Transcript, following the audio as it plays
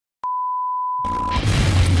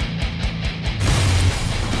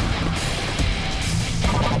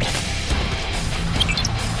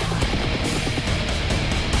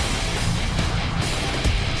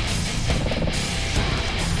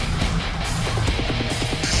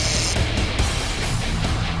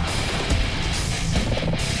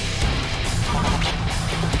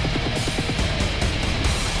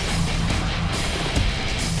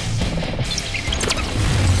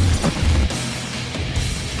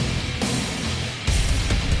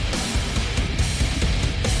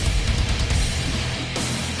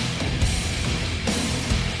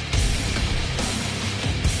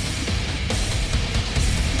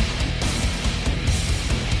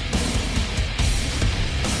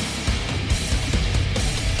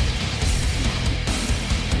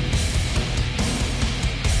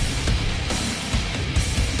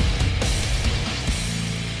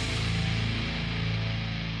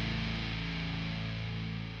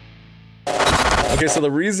Okay, so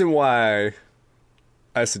the reason why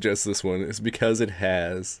I suggest this one is because it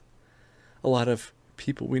has a lot of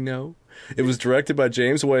people we know. It was directed by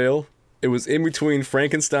James Whale. It was in between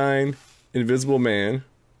Frankenstein, Invisible Man,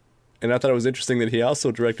 and I thought it was interesting that he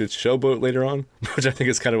also directed Showboat later on, which I think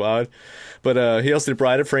is kind of odd. But he also did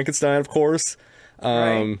Bride of Frankenstein, of course.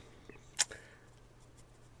 Right. Um,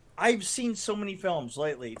 I've seen so many films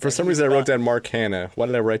lately for that some he's reason, I wrote done. down Mark Hanna. Why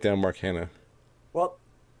did I write down Mark Hanna? Well,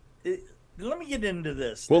 it, let me get into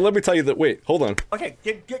this Well, then. let me tell you that. Wait, hold on. Okay,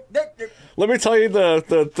 Let me tell you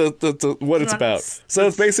the what it's about. So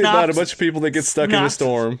it's basically about a bunch of synopsis. people that get stuck in a Synopsis.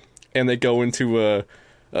 storm, and they go into a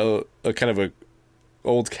kind of a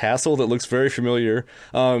old castle that looks very familiar.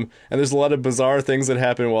 And there's a lot of bizarre things that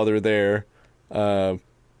happen while they're there. Uh,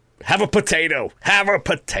 have a potato. Have a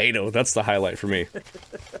potato. That's the highlight for me.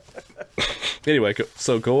 Anyway,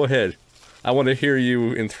 so go ahead. I want to hear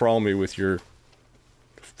you enthrall me with your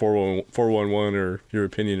 411 or your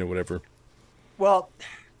opinion or whatever. Well,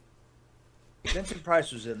 Vincent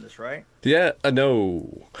Price was in this, right? Yeah,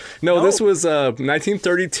 no. No, this No. was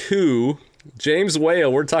 1932. James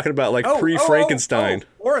Whale, we're talking about like pre-Frankenstein.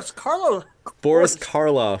 Boris Karloff. Boris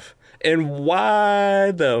Karloff. And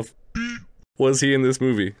why the was he in this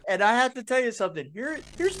movie? And I have to tell you something.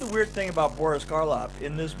 Here's the weird thing about Boris Karloff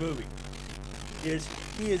in this movie is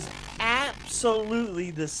he is absolutely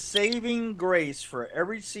the saving grace for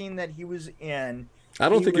every scene that he was in. I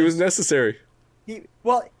don't think it was necessary. He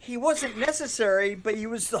wasn't necessary, but he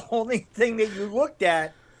was the only thing that you looked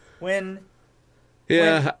at when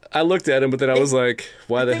Yeah, I looked at him, but then I was like,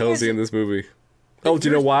 why the the thing hell is he is, in this movie? Oh, do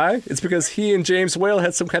you know why? It's because he and James Whale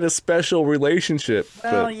had some kind of special relationship.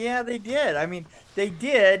 well, But yeah, they did. I mean, they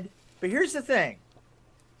did, but here's the thing.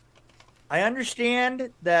 I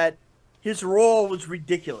understand that his role was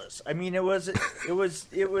ridiculous. I mean, it was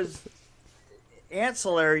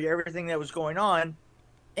ancillary to everything that was going on,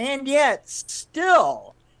 and yet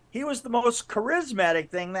still he was the most charismatic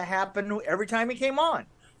thing that happened every time he came on.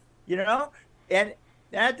 You know? And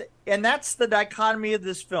that's the dichotomy of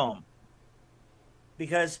this film.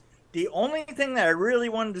 Because the only thing that I really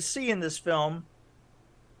wanted to see in this film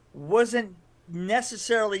wasn't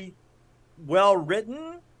necessarily well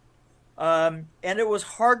written, and it was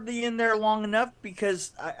hardly in there long enough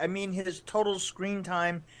because I mean his total screen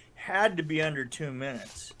time had to be under 2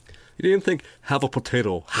 minutes. you didn't think, have a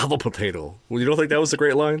potato, have a potato. Well, you don't think that was a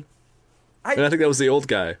great line? And I I think that was the old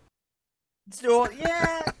guy. still,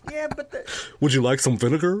 yeah, but Would you like some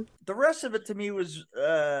vinegar? the rest of it to me was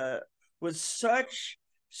such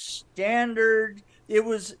standard. It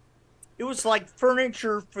was like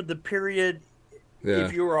furniture for the period. Yeah.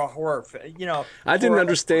 If you were a horror fan, I didn't for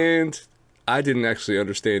understand. I didn't actually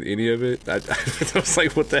understand any of it. I was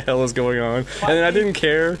like, what the hell is going on? And then I didn't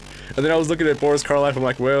care. And then I was looking at Boris Karloff. I'm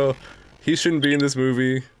like, well, he shouldn't be in this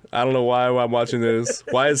movie. I don't know why I'm watching this.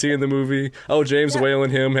 Why is he in the movie? Oh, James yeah, Whale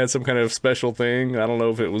and him had some kind of special thing. I don't know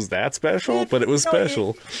if it was that special, but it was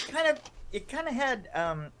special. it kind of had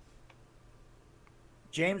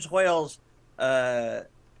James Whale's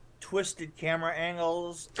twisted camera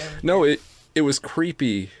angles No, it was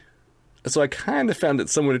creepy. So I kind of found it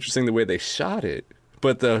somewhat interesting the way they shot it.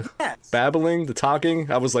 But the yes, babbling, the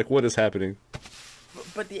talking, I was like, what is happening?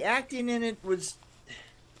 but the acting in it was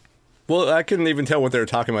Well, I couldn't even tell what they were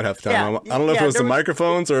talking about half the yeah time. I don't know if it yeah was the there was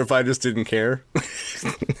microphones or if I just didn't care. I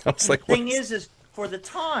was the like, what? thing is for the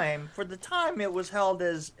time it was held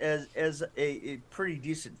as a pretty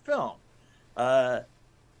decent film, uh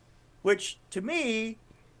which to me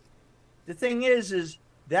the thing is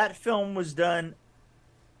that film was done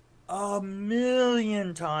a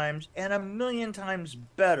million times and a million times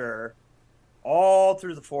better all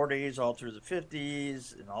through the 40s, all through the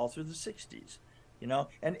 50s, and all through the 60s. And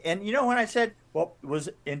when I said, well, was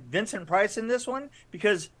Vincent Price in this one?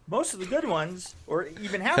 Because most of the good ones, or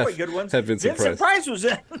even halfway good ones, Had Vincent Vincent Price. Price was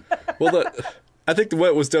in. Well, I think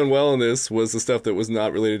what was done well in this was the stuff that was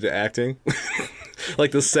not related to acting.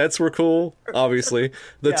 Like the sets were cool, obviously.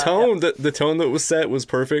 The Yeah, yeah, tone, the tone that was set was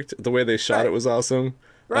perfect. The way they shot it right, was awesome.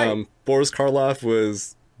 right. Boris Karloff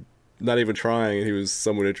was not even trying, and he was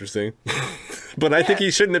somewhat interesting. But I think Yeah,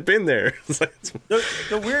 he shouldn't have been there.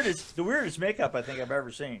 the weirdest makeup I think I've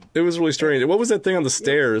ever seen. It was really strange. What was that thing on the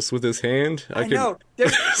stairs with his hand? I could. know there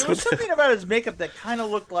was something about his makeup that kind of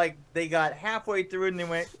looked like they got halfway through and they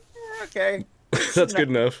went, okay, That's good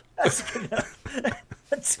enough. that's good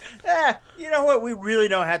enough. You know what? We really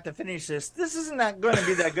don't have to finish this. This isn't not going to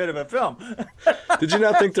be that good of a film. Did you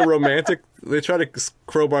not think the romantic? They tried to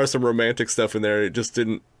crowbar some romantic stuff in there. It just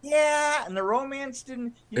didn't. Yeah, and the romance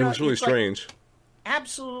didn't. It was really It's like strange.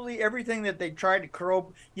 absolutely everything that they tried to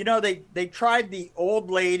curl. They tried the old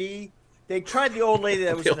lady. they tried the old lady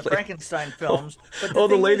that was in the Frankenstein films. But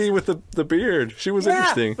the lady with the beard. She was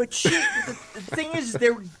interesting. But the thing is,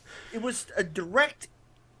 it was a direct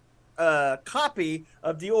copy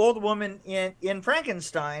of the old woman in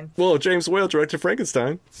Frankenstein. Well, James Whale directed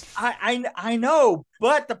Frankenstein. I know,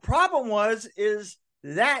 but the problem is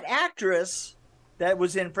that actress that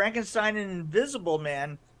was in Frankenstein and Invisible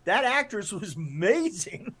Man, that actress was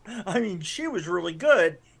amazing. I mean, she was really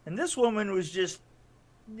good, and this woman was just,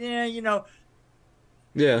 yeah, you know.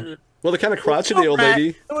 Yeah. Well, the kind of crotchety old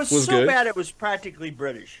lady was so good. bad it was practically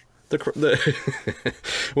British.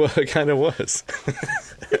 Well, it kind of was.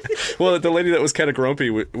 Well, the lady that was kind of grumpy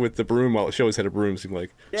with the broom, while she always had a broom, seemed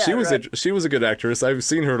like she was a good actress. I've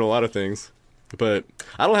seen her in a lot of things, but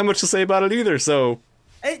I don't have much to say about it either. So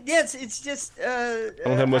yes, it's just I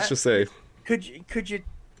don't have much to say. Could you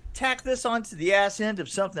tack this onto the ass end of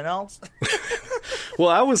something else?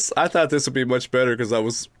 Well, I thought this would be much better because I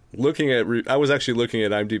was actually looking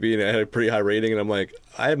at IMDb and it had a pretty high rating, and I'm like,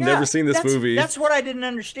 I have never seen this movie. That's what I didn't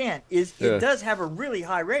understand. It does have a really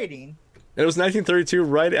high rating. It was 1932,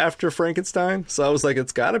 right after Frankenstein, so I was like,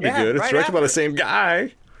 it's got to be good. It's directed by the same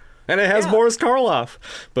guy, and it has Boris Karloff.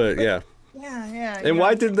 But yeah. And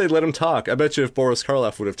why didn't they let him talk? I bet you if Boris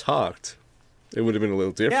Karloff would have talked, it would have been a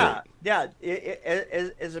little different. Yeah.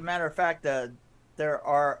 As a matter of fact, there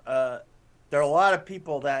are a lot of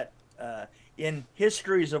people that in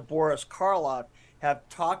histories of Boris Karloff have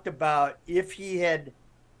talked about if he had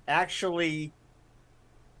actually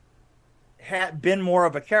had been more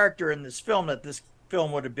of a character in this film, that this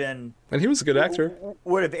film would have been, and he was a good actor,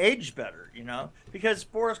 would have aged better, you know, because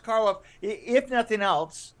Boris Karloff, if nothing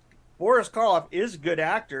else, Boris Karloff is a good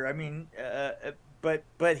actor. I mean,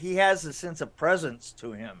 but he has a sense of presence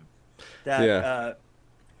to him that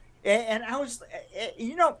and I was,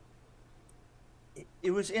 you know, it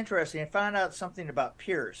was interesting. I found out something about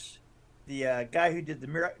Pierce, the guy who did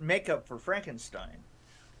the makeup for Frankenstein,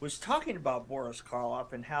 was talking about Boris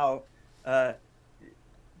Karloff and how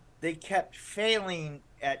they kept failing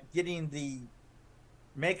at getting the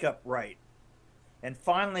makeup right, and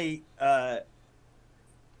finally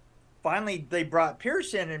they brought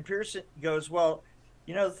Pierce in, and Pierce goes, well,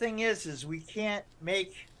 you know, the thing is we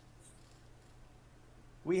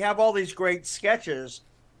have all these great sketches,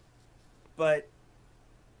 but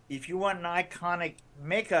if you want an iconic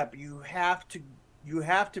makeup, you have to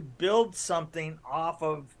build something off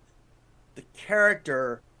of the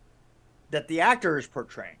character that the actor is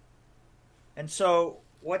portraying. And so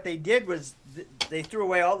what they did was they threw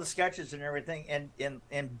away all the sketches and everything and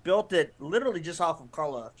built it literally just off of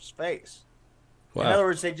Karloff's face. Wow. In other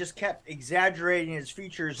words, they just kept exaggerating his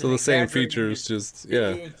features. So the same features,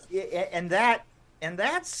 and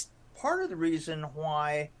that's part of the reason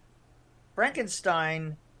why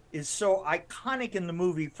Frankenstein is so iconic in the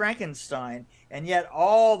movie Frankenstein, and yet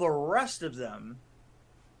all the rest of the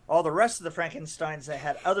Frankensteins that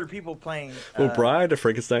had other people playing. Bride of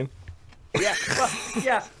Frankenstein. Yeah, well,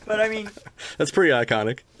 but I mean, that's pretty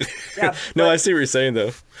iconic. Yeah, I see what you're saying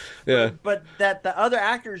though. Yeah, but that the other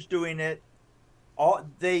actors doing it,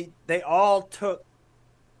 they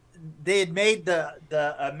had made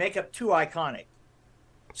the makeup too iconic.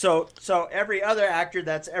 So every other actor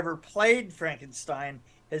that's ever played Frankenstein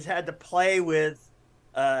has had to play with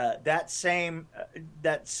that same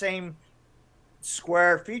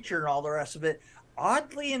square feature and all the rest of it.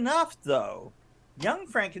 Oddly enough, though, Young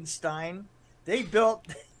Frankenstein, they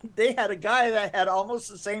had a guy that had almost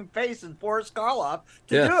the same face as Boris Karloff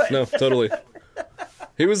to do it. No, totally.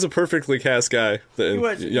 He was a perfectly cast guy,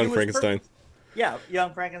 Young Frankenstein.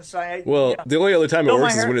 Young Frankenstein. Well, the only other time it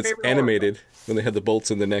works is when it's animated, when they have the bolts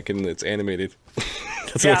in the neck and it's animated.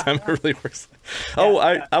 That's the only time it really works.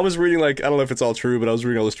 I was reading, I don't know if it's all true, but I was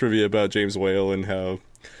reading all this trivia about James Whale and how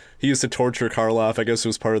he used to torture Karloff. I guess it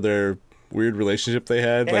was part of their weird relationship they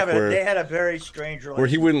had. They had a very strange relationship. Where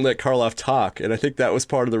he wouldn't let Karloff talk, and I think that was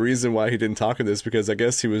part of the reason why he didn't talk in this, because I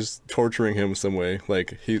guess he was torturing him some way.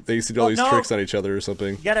 They used to do all these tricks on each other or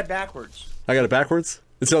something. You got it backwards. I got it backwards?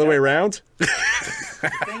 It's the other way around? The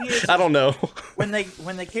thing is, I don't know. When they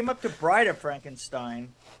came up to Bride of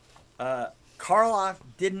Frankenstein, Karloff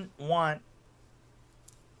didn't want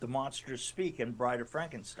the monster to speak in Bride of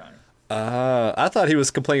Frankenstein. I thought he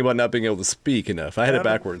was complaining about not being able to speak enough. I had it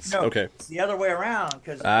backwards. No, okay. It's the other way around,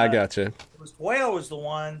 because I gotcha. Whale was the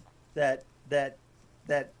one that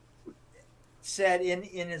said in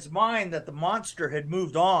his mind that the monster had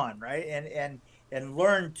moved on, right, and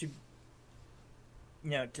learned to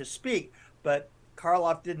speak, but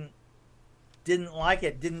Karloff didn't like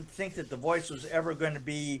it. Didn't think that the voice was ever going to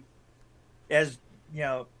be as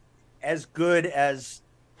good as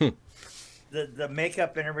the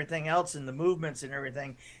makeup and everything else, and the movements and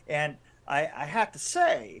everything. And I have to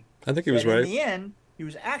say, I think he was that in right. the end, he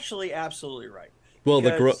was actually absolutely right. Well,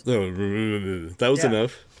 Because that was yeah,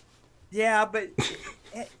 enough. yeah, but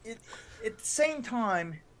at the same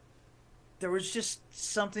time, there was just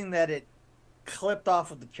something that it clipped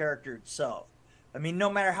off of the character itself. I mean, no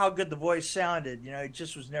matter how good the voice sounded, it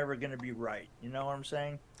just was never going to be right. You know what I'm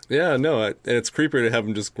saying? Yeah, no, and it's creepier to have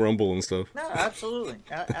him just grumble and stuff. No, absolutely,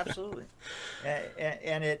 absolutely,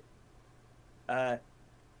 and uh,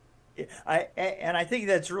 I think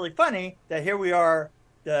that's really funny that here we are.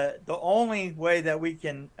 The only way that we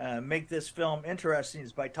can make this film interesting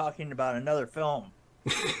is by talking about another film.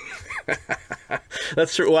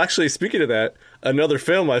 That's true. Well, actually, speaking of that, another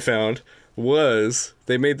film I found was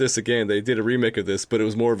they made this again. They did a remake of this, but it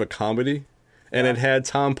was more of a comedy, and Yeah. it had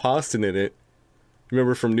Tom Poston in it.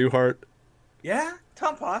 Remember from Newhart? Yeah,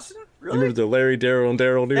 Tom Poston, You remember really? the Larry, Daryl, and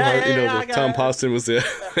Daryl Newhart? Yeah, I The Tom got it. Poston was the,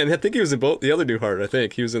 and I think he was in both the other Newhart. I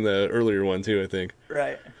think he was in the earlier one too. I think.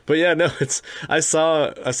 Right. But yeah, no, it's I saw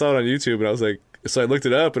it on YouTube and I was like, so I looked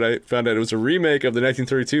it up and I found out it was a remake of the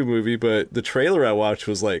 1932 movie, but the trailer I watched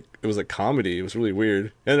was like it was a comedy. It was really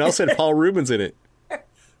weird, and it also had Paul Rubens in it.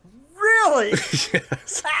 Really?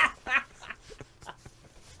 Yes.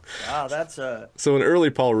 Wow, that's So an early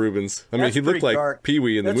Paul Rubens. I mean, That's he looked pretty like dark. Pee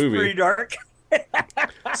Wee in the that's movie. pretty dark.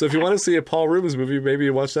 So if you want to see a Paul Rubens movie, maybe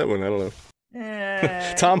you watch that one. I don't know.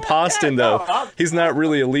 Tom Yeah, Poston, no, though, he's not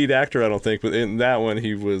really a lead actor, I don't think, but in that one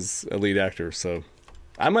he was a lead actor. So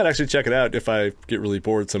I might actually check it out if I get really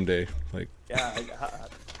bored someday. Like, yeah,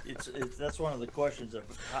 it's that's one of the questions of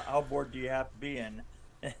how bored do you have to be in,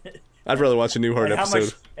 I'd rather watch a Newhart and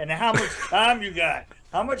episode. how much time you got?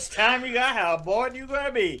 How much time you got? How bored you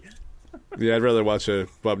gonna be? Yeah, I'd rather watch a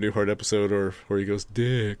Bob Newhart episode or where he goes,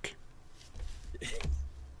 Dick.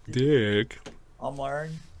 Dick. I'm Larry.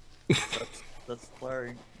 That's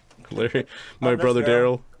Larry. Larry. My That's brother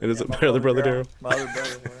Daryl. Daryl. And is Yeah, it my other brother Daryl? My other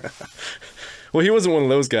brother. Larry. Well, he wasn't one of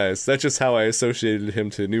those guys. That's just how I associated him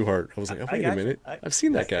to Newhart. I was like, oh, I wait a got you. minute. I've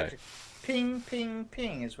seen that guy. Ping, ping,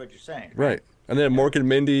 ping is what you're saying. Right. And then Mork and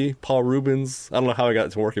Mindy, Paul Rubens. I don't know how I got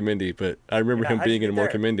to Mork and Mindy, but I remember Yeah, him how'd being you in get Mork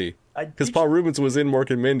there? and Mindy. Did Because you- Paul Rubens was in Mork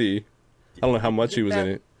and Mindy. I don't know how much he was in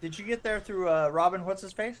it. Did you get there through Robin? What's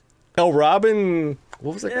his face? Oh, Robin.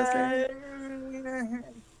 What was that guy's name?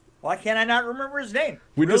 Why can't I not remember his name?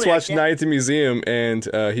 We just Really, I watched can't- Night at the Museum, and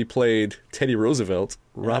he played Teddy Roosevelt.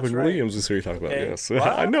 Robin right. Williams is who you're talking about, Okay. yes.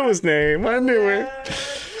 Wow. I know his name. I knew Yeah, it. I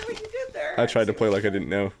see what you did there. I tried to see play what like I didn't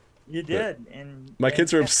know. You did, and My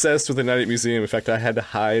kids are and- obsessed with the Night at the Museum. In fact, I had to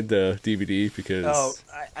hide the DVD because... Oh,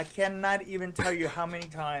 I cannot even tell you how many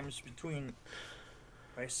times between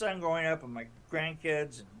my son growing up and my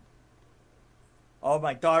grandkids and all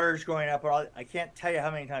my daughters growing up, and all, I can't tell you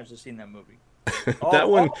how many times I've seen that movie. That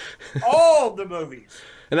one- all the movies.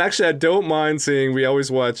 And actually, I don't mind seeing... We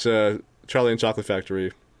always watch Charlie and Chocolate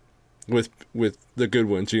Factory with the good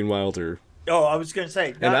one, Gene Wilder. Oh, I was gonna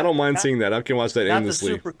say, And I don't mind seeing that. I can watch that not the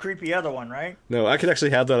endlessly. super creepy other one, right? No, I could actually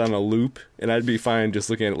have that on a loop, and I'd be fine just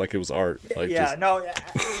looking at it like it was art. Like Yeah, just, no,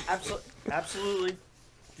 absolutely, absolutely.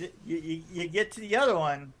 You get to the other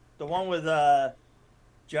one, the one with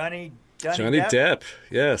Johnny Johnny Depp.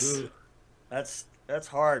 Yes. Ooh, that's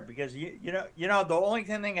hard because you know the only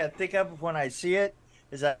thing I think of when I see it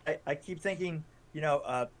is that I keep thinking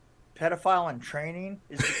pedophile in training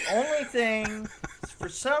is the only thing for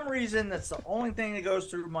some reason that's the only thing that goes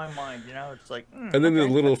through my mind. It's like And then the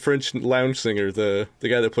okay. little French lounge singer, the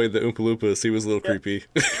guy that played the Oompa Loompas, he was a little creepy.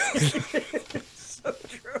 So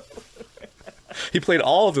true. He played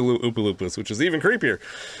all of the Oompa Loompas, which is even creepier.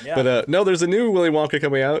 Yeah. But no, there's a new Willy Wonka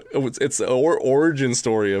coming out. Oh, it's an origin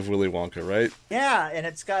story of Willy Wonka, right? Yeah, and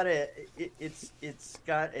it's got a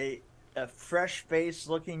fresh faced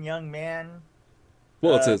looking young man.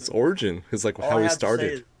 Well, it's its origin. It's like All how I he have to say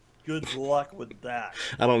started. is good luck with that.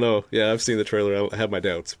 I don't know. Yeah, I've seen the trailer. I have my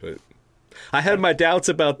doubts, but I had my doubts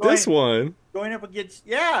about this one. Going up against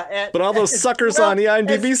But all those suckers on the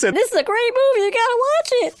IMDb said, This is a great movie. You gotta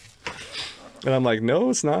watch it. and I'm like, no,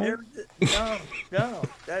 it's not. No,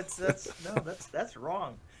 that's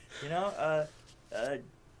wrong.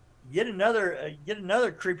 Get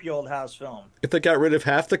another creepy old house film. If they got rid of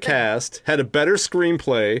half the cast, had a better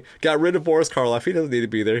screenplay, got rid of Boris Karloff, he doesn't need to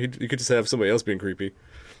be there. You could just have somebody else being creepy.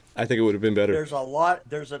 I think it would have been better. There's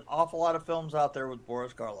an awful lot of films out there with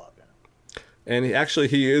Boris Karloff in it. And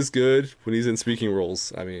he is good when he's in speaking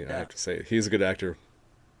roles. I mean, I Yeah. have to say, he's a good actor.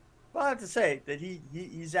 Well, I have to say that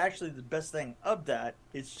he's actually the best thing of that.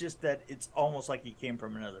 It's just that it's almost like he came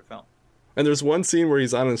from another film. And there's one scene where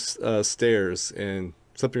he's on his stairs and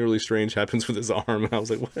something really strange happens with his arm. And I was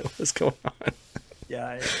like, what is going on?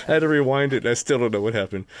 Yeah. I had to rewind it, and I still don't know what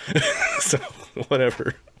happened. So,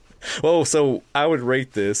 whatever. Oh, so I would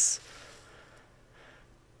rate this.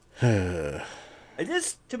 To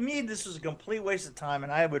me, this was a complete waste of time,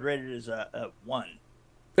 and I would rate it as a 1.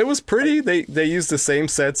 It was pretty. They used the same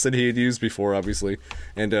sets that he had used before, obviously,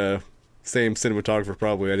 and same cinematographer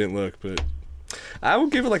probably. I didn't look, but I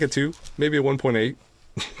would give it like a 2, maybe a 1.8.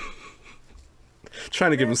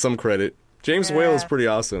 Trying to give him some credit. James Whale is pretty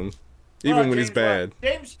awesome, even when he's bad.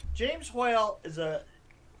 James Whale is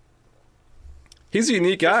He's a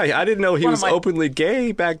unique guy. I didn't know he was openly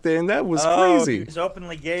gay back then. That was crazy. He was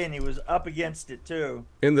openly gay, and he was up against it too.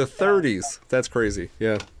 In the 30s. That's crazy.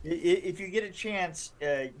 Yeah. If you get a chance,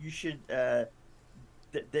 you should. There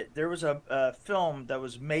was a film that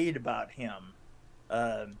was made about him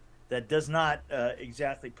that does not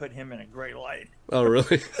exactly put him in a great light. Oh,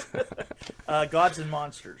 really? Gods and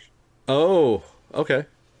Monsters. Oh, okay.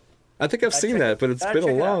 I think I've seen that, but it's been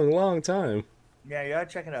a long time. Yeah, you gotta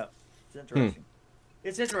check it out. It's interesting.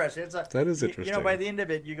 It's interesting. That is interesting. You know, by the end of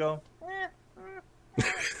it, you go.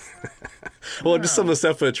 Well, just some of the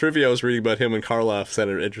stuff the trivia I was reading about him and Karloff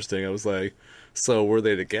sounded interesting. I was like, so were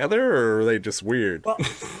they together or were they just weird? Well,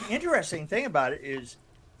 the interesting thing about it is,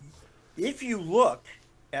 if you look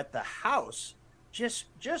at the house, just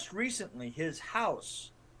recently, his house,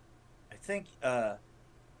 I think,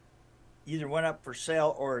 either went up for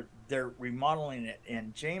sale or they're remodeling it.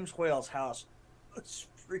 And James Whale's house was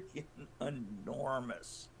freaking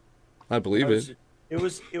enormous. I believe it. It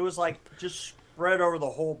was like just spread over the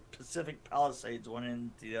whole Pacific Palisades, one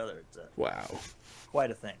end to the other. It's wow.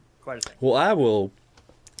 Quite a thing. Well, I will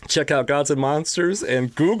check out Gods and Monsters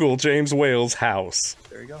and Google James Whale's house.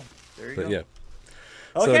 There you go. Yeah.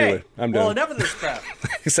 Okay. So anyway, I'm done. Well, enough of this crap.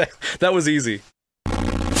 Exactly. That was easy.